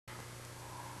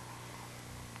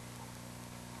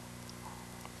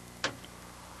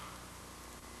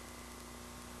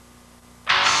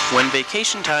When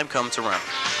vacation time comes around,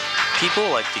 people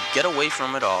like to get away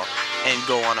from it all and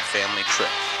go on a family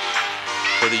trip.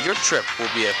 Whether your trip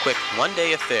will be a quick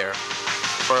one-day affair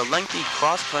or a lengthy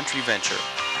cross-country venture,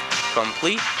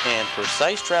 complete and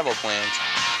precise travel plans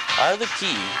are the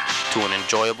key to an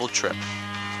enjoyable trip.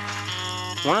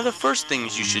 One of the first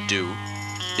things you should do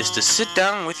is to sit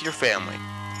down with your family,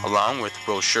 along with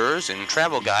brochures and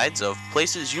travel guides of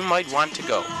places you might want to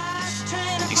go.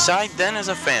 Decide then as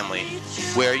a family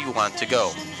where you want to go.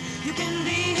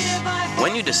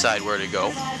 When you decide where to go,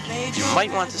 you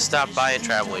might want to stop by a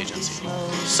travel agency,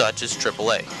 such as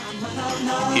AAA.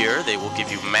 Here they will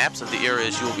give you maps of the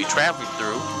areas you will be traveling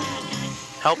through,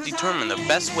 help determine the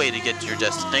best way to get to your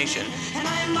destination,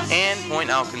 and point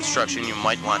out construction you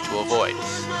might want to avoid.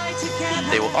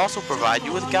 They will also provide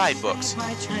you with guidebooks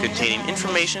containing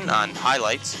information on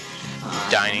highlights,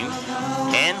 dining,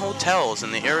 and hotels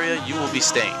in the area you will be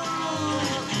staying.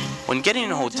 When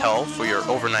getting a hotel for your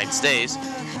overnight stays,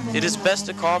 it is best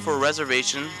to call for a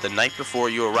reservation the night before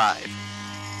you arrive.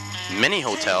 Many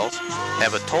hotels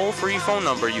have a toll-free phone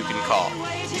number you can call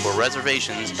for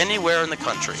reservations anywhere in the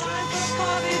country.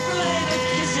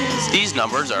 These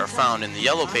numbers are found in the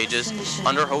yellow pages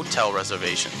under hotel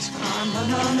reservations.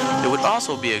 It would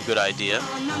also be a good idea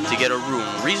to get a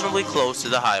room reasonably close to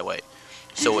the highway,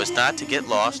 so as not to get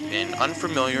lost in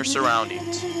unfamiliar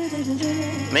surroundings.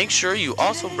 Make sure you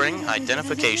also bring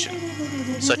identification,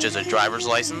 such as a driver's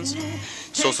license,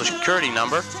 social security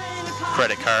number,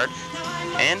 credit card,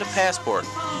 and a passport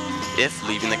if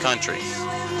leaving the country.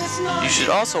 You should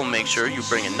also make sure you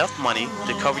bring enough money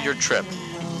to cover your trip,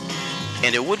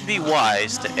 and it would be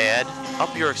wise to add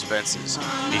up your expenses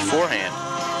beforehand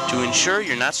to ensure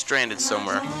you're not stranded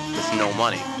somewhere with no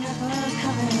money.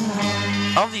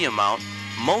 Of the amount,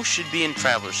 most should be in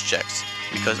traveler's checks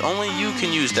because only you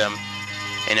can use them,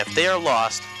 and if they are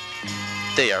lost,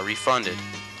 they are refunded.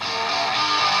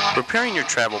 Preparing your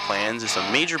travel plans is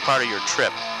a major part of your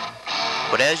trip,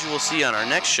 but as you will see on our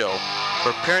next show,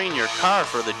 preparing your car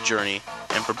for the journey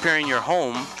and preparing your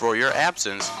home for your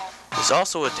absence is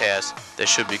also a task that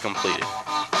should be completed.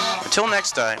 Until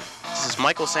next time, this is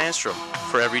Michael Sandstrom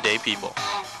for Everyday People.